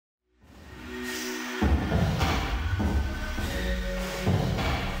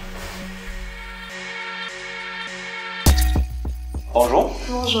Bonjour.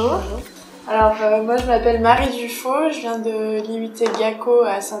 Bonjour. Alors, moi, je m'appelle Marie Dufaux, je viens de l'IUT Gaco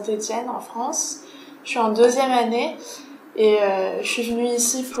à Saint-Étienne, en France. Je suis en 2e année et je suis venue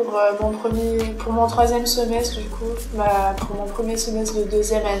ici pour mon 3e semestre, du coup, pour mon 1er semestre de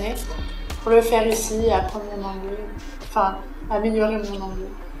 2e année, pour le faire ici et apprendre mon anglais, enfin, améliorer mon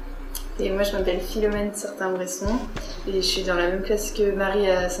anglais. Et moi, je m'appelle Philomène et je suis dans la même classe que Marie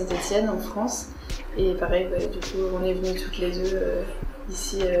à Saint-Étienne, en France. Et pareil, du coup, on est venus toutes les deux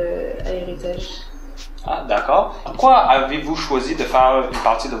ici à Héritage. Ah, d'accord. Pourquoi avez-vous choisi de faire une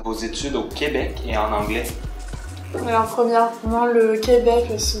partie de vos études au Québec et en anglais? Alors, premièrement, le Québec,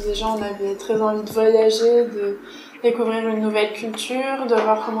 parce que déjà, on avait très envie de voyager, de découvrir une nouvelle culture, de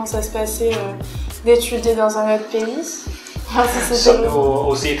voir comment ça se passait d'étudier dans un autre pays. Enfin, C'est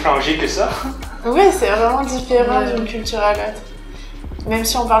aussi étranger que ça? Oui, c'est vraiment différent d'une culture à l'autre. Même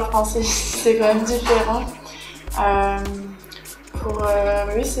si on parle français, c'est quand même différent.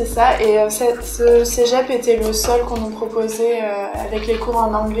 Oui, c'est ça. Et ce Cégep était le seul qu'on nous proposait avec les cours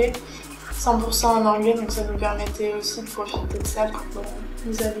en anglais, 100% en anglais, donc ça nous permettait aussi de profiter de ça pour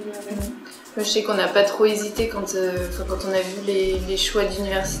nous améliorer. Je sais qu'on n'a pas trop hésité quand on a vu les choix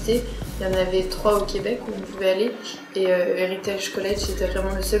d'université. Il y en avait 3 au Québec où on pouvait aller. Et Heritage College, c'était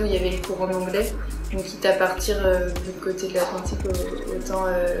vraiment le seul où il y avait les cours en anglais. Donc quitte à partir du côté de l'Atlantique, autant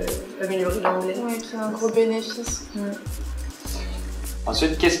améliorer l'anglais. Oui, qui a un gros bénéfice.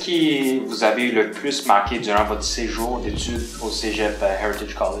 Ensuite, qu'est-ce qui vous avez le plus marqué durant votre séjour d'études au Cégep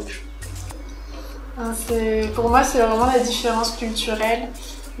Heritage College? Pour moi, c'est vraiment la différence culturelle.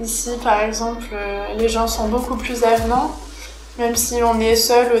 Ici, par exemple, les gens sont beaucoup plus avenants. Même si on est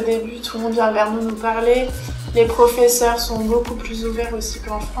seul au début, tout le monde vient vers nous parler. Les professeurs sont beaucoup plus ouverts aussi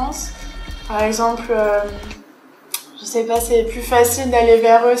qu'en France. Par exemple, je sais pas, c'est plus facile d'aller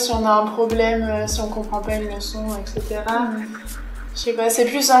vers eux si on a un problème, si on comprend pas une leçon, etc. Je sais pas, c'est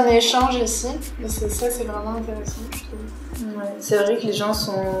plus un échange ici, mais c'est vraiment intéressant, je trouve. Ouais, c'est vrai que les gens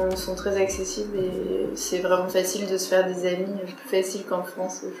sont très accessibles et c'est vraiment facile de se faire des amis, plus facile qu'en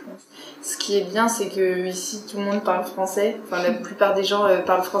France, je pense. Ce qui est bien, c'est que ici tout le monde parle français, enfin la plupart des gens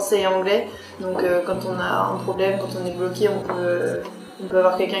parlent français et anglais, donc quand on a un problème, quand on est bloqué, on peut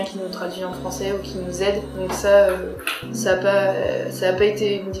avoir quelqu'un qui nous traduit en français ou qui nous aide, donc ça a pas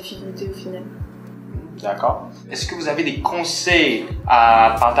été une difficulté au final. D'accord. Est-ce que vous avez des conseils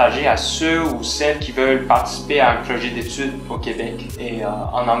à partager à ceux ou celles qui veulent participer à un projet d'études au Québec et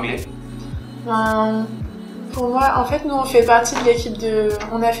en anglais? Pour moi, en fait, nous on a fait partie de l'équipe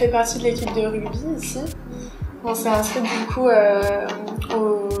de rugby ici. On s'est inscrit du coup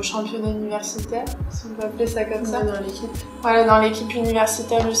au championnat universitaire, si on peut appeler ça comme ça. Dans l'équipe. Voilà, dans l'équipe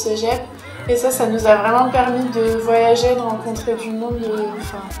universitaire du Cégep. Et ça nous a vraiment permis de voyager, de rencontrer du monde,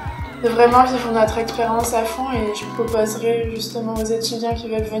 de vraiment vivre notre expérience à fond. Et je proposerais justement aux étudiants qui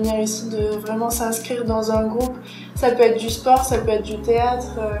veulent venir ici de vraiment s'inscrire dans un groupe. Ça peut être du sport, ça peut être du théâtre.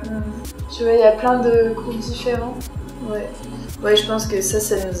 Tu vois, il y a plein de groupes différents. Ouais, je pense que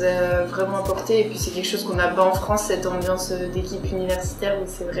ça nous a vraiment apporté. Et puis c'est quelque chose qu'on n'a pas en France, cette ambiance d'équipe universitaire où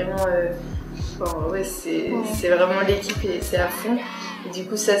c'est vraiment... c'est vraiment l'équipe et c'est à fond. Et du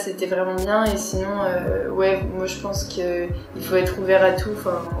coup, ça, c'était vraiment bien. Et sinon, moi, je pense qu'il faut être ouvert à tout.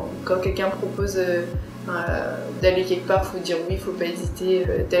 Enfin, quand quelqu'un propose d'aller quelque part, il faut dire oui, il ne faut pas hésiter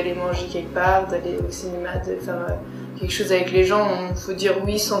d'aller manger quelque part, d'aller au cinéma, de faire quelque chose avec les gens. Il faut dire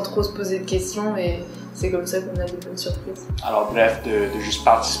oui sans trop se poser de questions. Et c'est comme ça qu'on a des bonnes surprises. Alors bref, de juste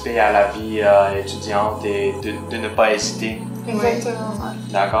participer à la vie étudiante et de ne pas hésiter. Exactement.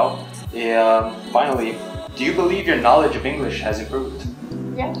 D'accord. Et finally, do you believe your knowledge of English has improved?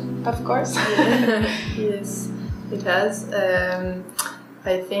 Yeah, of course. Yes, it has.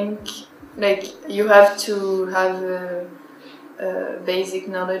 I think you have to have a basic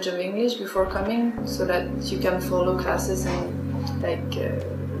knowledge of English before coming, so that you can follow classes and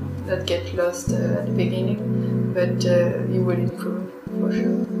not get lost at the beginning, but you will improve for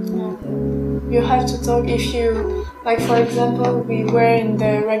sure. Yeah. You have to talk if you, for example, we were in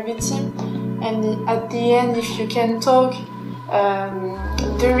the rugby team, and at the end, if you can talk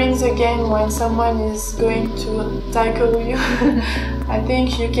during the game when someone is going to tackle you, I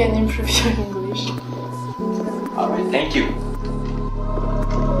think you can improve your English. All right, thank you.